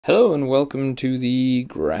Hello and welcome to the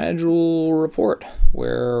gradual report,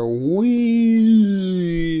 where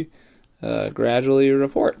we gradually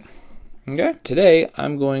report. Okay, today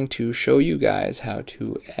I'm going to show you guys how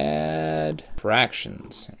to add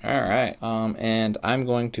fractions. All right, and I'm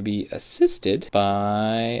going to be assisted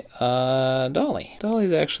by Dolly.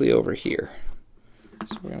 Dolly's actually over here,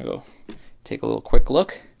 so we're gonna go take a little quick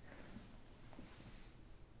look.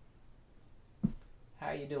 How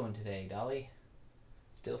are you doing today, Dolly?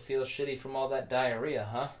 Still feel shitty from all that diarrhea,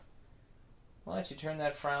 huh? Why don't you turn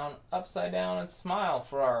that frown upside down and smile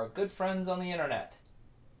for our good friends on the internet?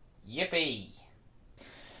 Yippee!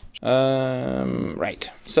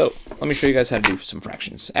 Right. So, let me show you guys how to do some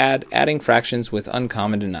fractions. Adding fractions with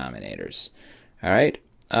uncommon denominators. Alright?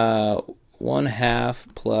 1/2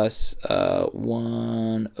 plus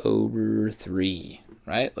 1/3.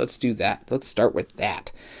 Right? Let's do that. Let's start with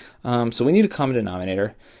that. So we need a common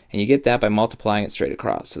denominator, and you get that by multiplying it straight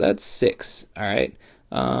across. So that's 6, all right?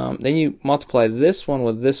 Then you multiply this one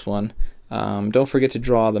with this one. Don't forget to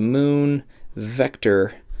draw the moon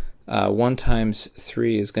vector. 1 times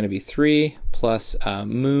 3 is going to be 3, plus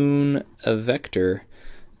moon vector,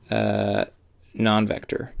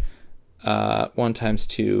 non-vector. 1 times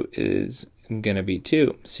 2 is going to be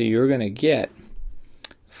 2. So you're going to get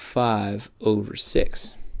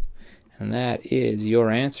 5/6. And that is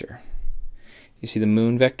your answer. You see the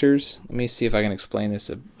moon vectors? Let me see if I can explain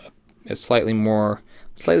this a slightly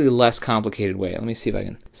less complicated way. Let me see if I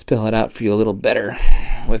can spell it out for you a little better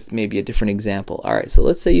with maybe a different example. All right, so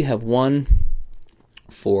let's say you have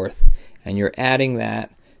 1/4, and you're adding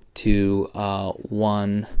that to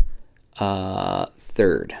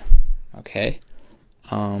 1/3. Okay?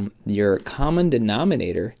 Your common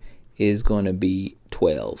denominator is going to be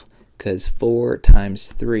 12, because 4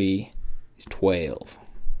 times 3 is 12,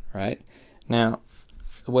 right? Now,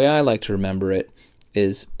 the way I like to remember it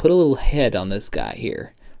is put a little head on this guy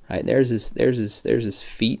here, right? There's his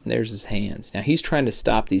feet and there's his hands. Now he's trying to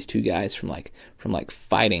stop these two guys from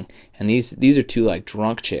fighting, and these are two like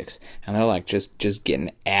drunk chicks, and they're like just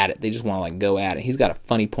getting at it. They just want to like go at it. He's got a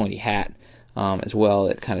funny pointy hat as well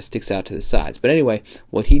that kind of sticks out to the sides. But anyway,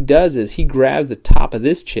 what he does is he grabs the top of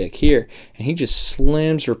this chick here, and he just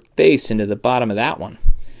slams her face into the bottom of that one.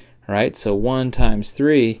 Right? So 1 times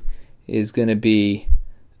 3 is going to be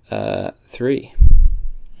 3.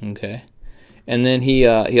 Okay. And then he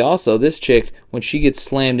also, this chick, when she gets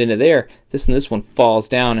slammed into there, this one falls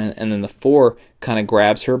down, and then the 4 kind of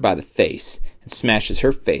grabs her by the face and smashes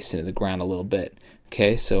her face into the ground a little bit.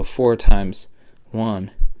 Okay, so 4 times 1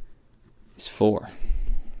 is 4.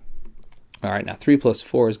 All right, now 3 plus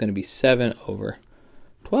 4 is going to be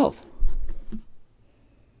 7/12.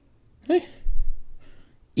 Okay.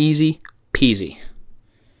 Easy peasy.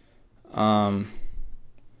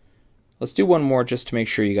 Let's do one more just to make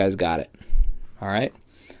sure you guys got it. All right.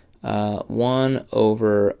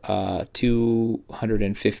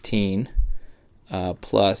 1/215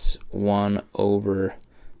 plus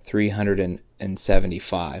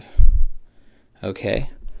 1/375. Okay.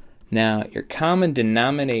 Now your common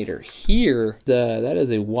denominator here, that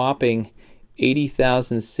is a whopping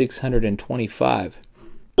 80,625.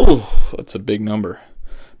 Ooh, that's a big number.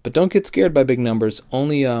 But don't get scared by big numbers.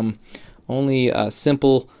 Only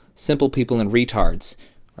simple people and retards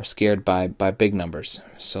are scared by big numbers.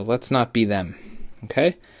 So let's not be them.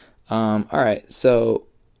 Okay? All right. So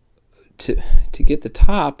to get the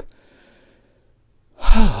top,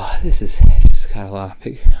 this is just got a lot of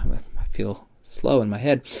big. I feel slow in my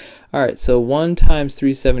head. All right. So 1 times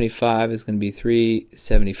 375 is going to be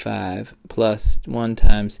 375 plus 1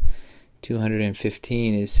 times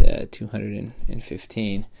 215 is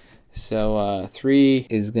 215. So 3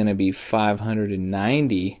 is going to be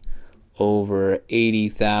 590 over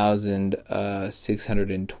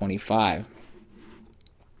 80,625.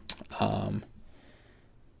 And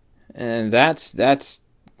that's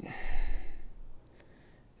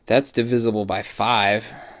divisible by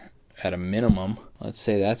 5 at a minimum. Let's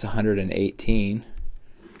say that's 118,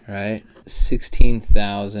 right?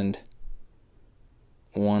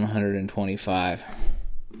 16,125.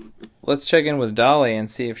 Let's check in with Dolly and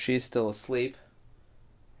see if she's still asleep.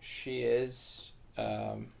 She is.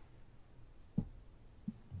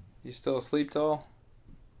 You still asleep, doll?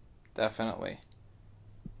 Definitely.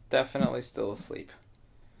 Definitely still asleep.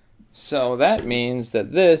 So that means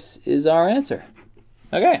that this is our answer.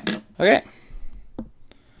 Okay. Okay.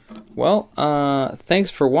 Well, thanks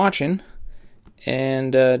for watching,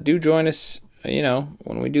 and do join us,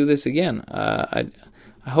 when we do this again.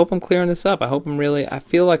 I hope I'm clearing this up. I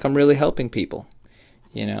feel like I'm really helping people.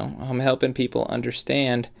 I'm helping people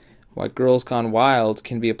understand why Girls Gone Wild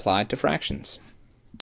can be applied to fractions.